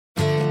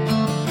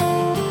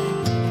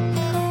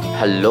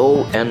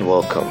Hello and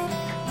welcome.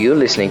 You're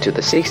listening to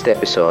the sixth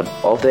episode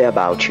of the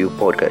About You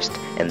podcast,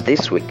 and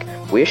this week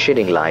we're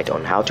shedding light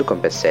on how to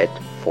compensate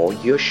for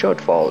your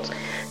shortfalls.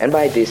 And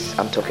by this,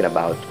 I'm talking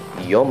about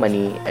your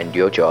money and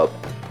your job.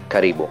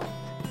 Karibu.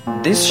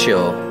 This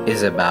show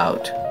is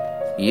about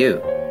you.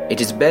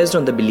 It is based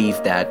on the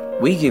belief that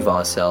we give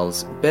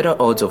ourselves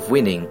better odds of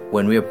winning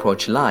when we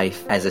approach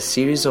life as a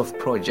series of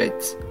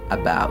projects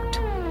about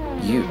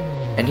you.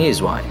 And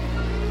here's why.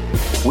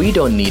 We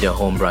don't need a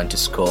home run to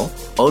score.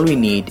 All we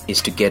need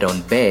is to get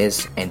on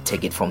base and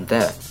take it from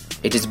there.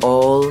 It is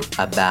all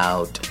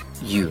about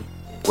you.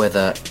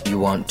 Whether you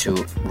want to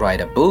write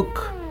a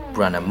book,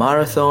 run a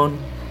marathon,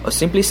 or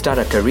simply start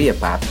a career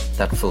path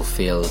that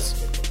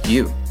fulfills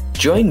you.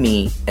 Join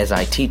me as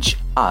I teach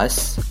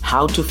us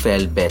how to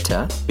fail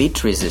better,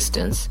 beat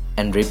resistance,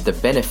 and reap the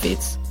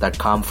benefits that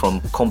come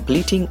from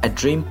completing a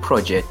dream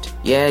project.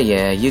 Yeah,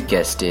 you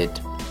guessed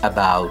it.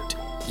 About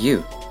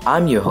you.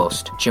 I'm your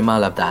host,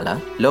 Jamal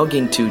Abdallah. Log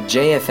into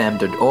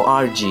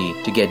jfm.org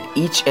to get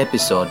each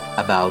episode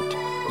about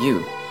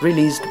you,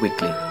 released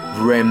weekly.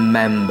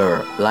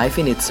 Remember, life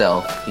in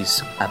itself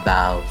is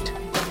about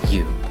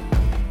you.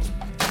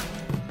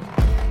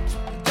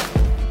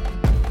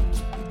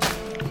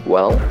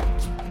 Well,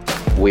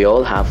 we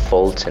all have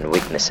faults and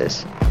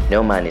weaknesses.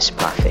 No man is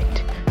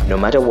perfect. No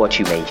matter what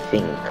you may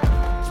think,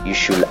 you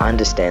should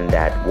understand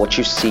that what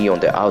you see on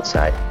the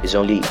outside is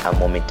only a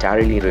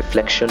momentary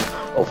reflection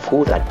of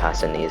who that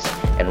person is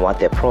and what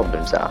their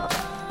problems are.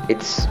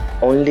 It's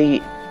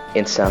only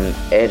in some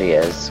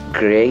areas,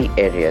 gray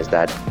areas,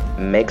 that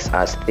makes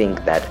us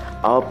think that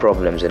our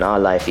problems and our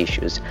life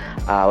issues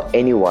are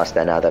any worse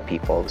than other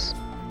people's.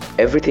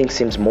 Everything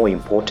seems more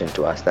important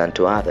to us than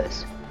to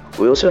others.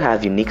 We also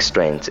have unique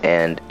strengths,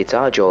 and it's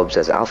our jobs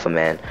as alpha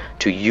man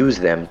to use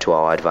them to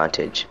our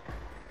advantage.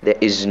 There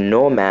is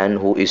no man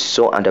who is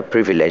so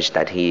underprivileged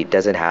that he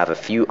doesn't have a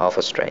few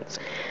alpha strengths.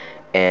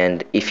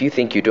 And if you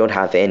think you don't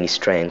have any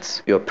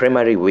strengths, your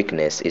primary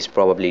weakness is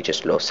probably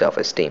just low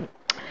self-esteem.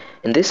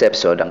 In this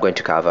episode, I'm going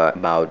to cover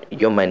about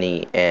your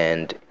money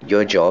and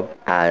your job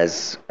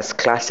as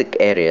classic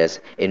areas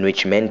in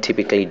which men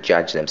typically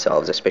judge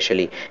themselves,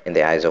 especially in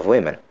the eyes of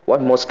women.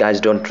 What most guys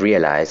don't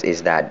realize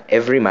is that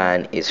every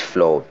man is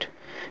flawed.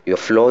 Your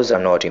flaws are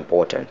not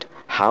important.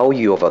 How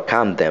you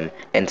overcome them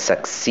and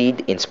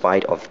succeed in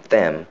spite of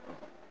them,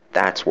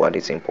 that's what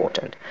is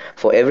important.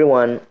 For every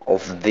one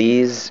of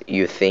these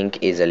you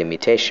think is a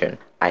limitation,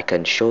 I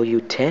can show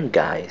you 10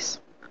 guys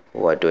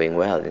who are doing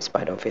well in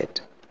spite of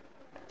it.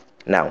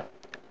 Now,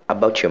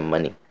 about your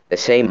money. They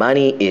say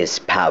money is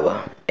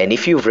power. And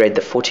if you've read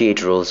the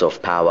 48 Rules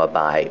of Power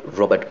by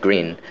Robert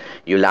Greene,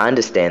 you'll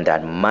understand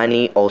that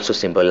money also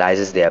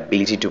symbolizes the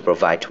ability to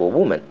provide to a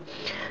woman.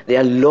 There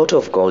are a lot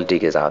of gold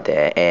diggers out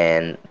there,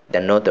 and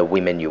they're not the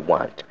women you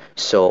want.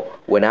 So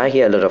when I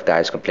hear a lot of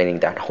guys complaining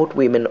that hot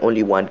women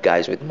only want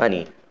guys with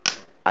money,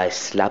 I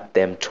slap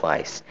them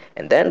twice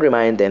and then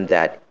remind them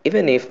that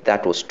even if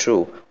that was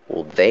true,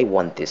 will they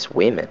want these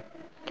women?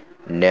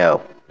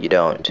 No, you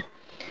don't.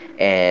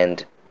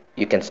 And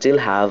you can still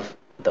have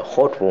the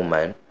hot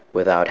woman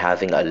without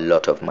having a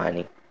lot of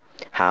money.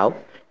 How?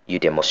 You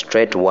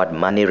demonstrate what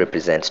money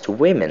represents to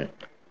women.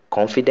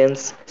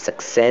 Confidence,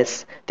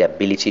 success, the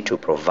ability to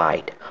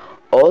provide.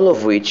 All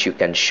of which you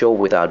can show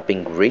without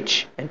being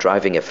rich and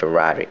driving a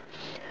Ferrari.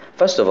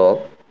 First of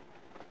all,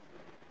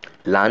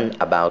 learn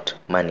about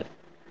money.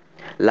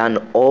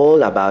 Learn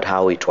all about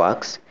how it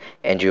works,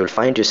 and you'll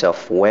find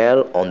yourself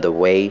well on the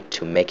way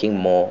to making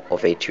more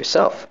of it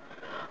yourself.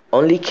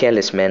 Only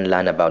careless men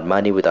learn about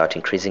money without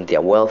increasing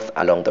their wealth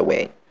along the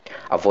way.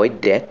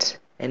 Avoid debt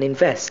and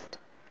invest.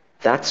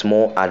 That's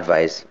more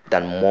advice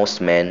than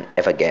most men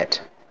ever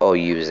get, or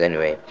use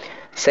anyway.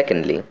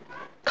 Secondly,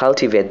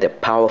 cultivate the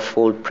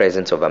powerful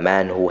presence of a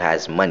man who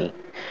has money.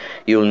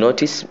 You'll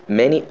notice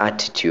many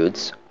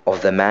attitudes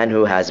of the man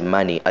who has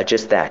money are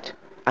just that,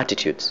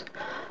 attitudes.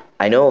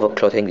 I know of a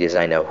clothing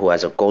designer who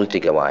has a gold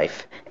digger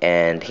wife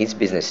and his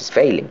business is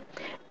failing.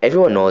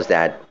 Everyone knows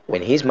that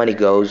when his money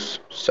goes,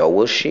 so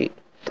will she.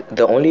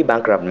 The only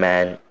bankrupt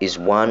man is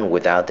one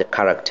without the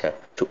character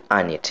to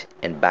earn it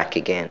and back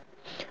again.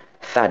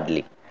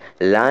 Thirdly,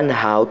 learn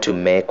how to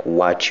make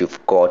what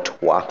you've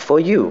got work for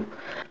you.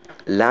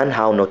 Learn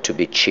how not to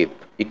be cheap.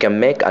 You can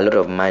make a lot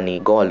of money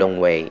go a long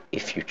way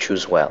if you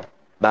choose well.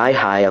 Buy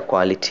higher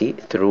quality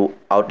through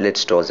outlet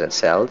stores and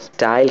sales.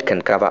 Style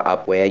can cover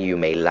up where you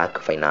may lack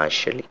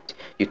financially.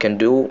 You can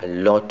do a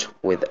lot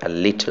with a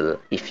little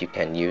if you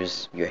can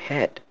use your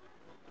head.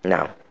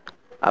 Now,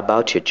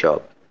 about your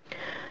job.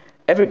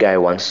 Every guy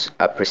wants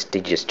a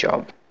prestigious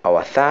job.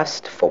 Our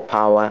thirst for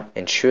power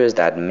ensures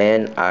that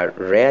men are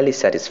rarely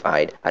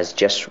satisfied as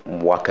just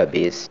worker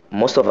bees.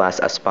 Most of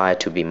us aspire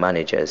to be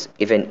managers,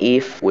 even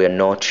if we're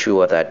not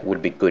sure that we'll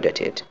be good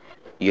at it.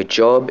 Your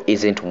job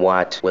isn't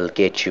what will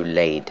get you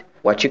laid.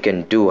 What you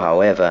can do,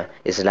 however,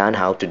 is learn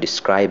how to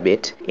describe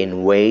it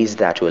in ways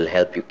that will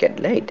help you get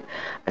laid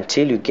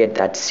until you get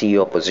that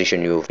CEO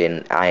position you've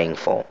been eyeing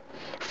for.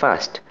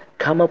 First,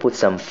 come up with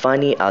some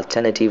funny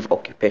alternative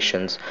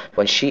occupations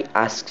when she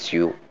asks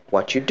you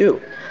what you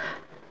do.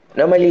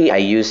 Normally, I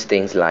use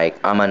things like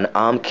I'm an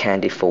arm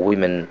candy for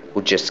women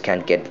who just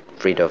can't get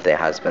rid of their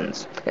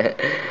husbands.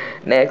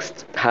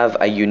 Next, have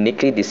a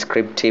uniquely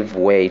descriptive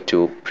way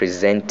to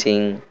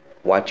presenting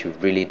what you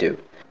really do.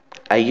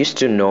 I used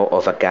to know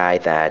of a guy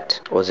that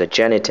was a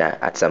janitor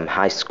at some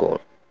high school,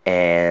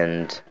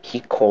 and he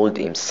called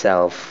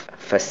himself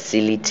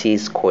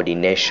facilities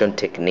coordination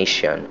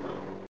technician.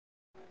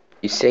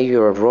 You say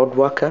you're a road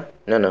worker?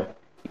 No, no.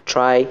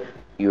 Try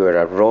you're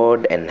a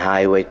road and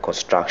highway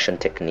construction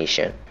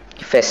technician.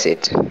 Face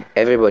it,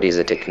 everybody is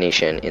a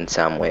technician in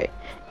some way,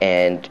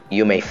 and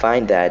you may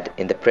find that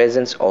in the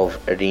presence of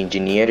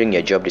re-engineering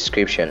your job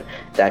description,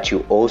 that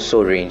you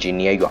also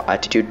re-engineer your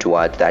attitude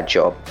towards that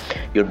job.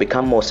 You'll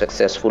become more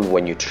successful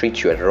when you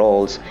treat your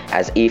roles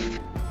as if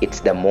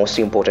it's the most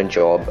important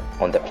job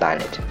on the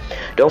planet.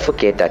 Don't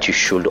forget that you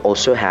should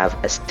also have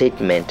a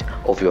statement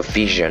of your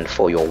vision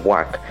for your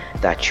work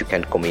that you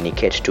can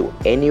communicate to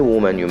any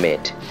woman you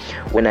meet.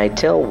 When I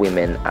tell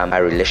women I'm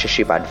a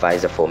relationship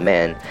advisor for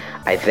men,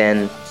 I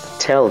then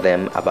tell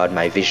them about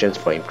my visions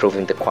for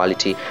improving the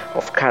quality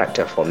of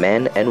character for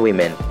men and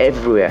women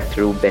everywhere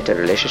through better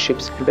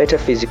relationships and better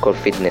physical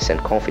fitness and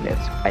confidence.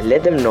 I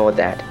let them know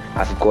that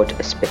I've got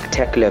a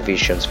spectacular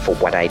visions for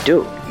what I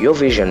do. Your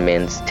vision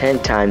means 10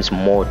 times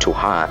more to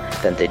her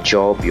than the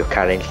job you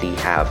currently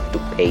have to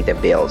pay the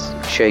bills.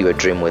 Share your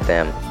dream with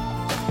them.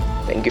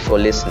 Thank you for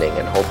listening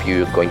and hope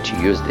you're going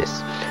to use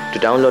this. To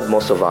download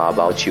most of our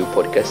About You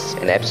podcasts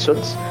and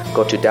episodes,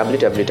 go to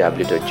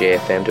www.jfm.org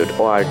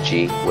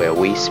where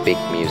we speak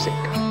music.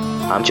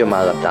 I'm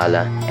Jamal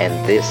Abdallah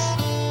and this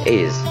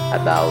is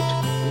About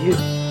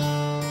You.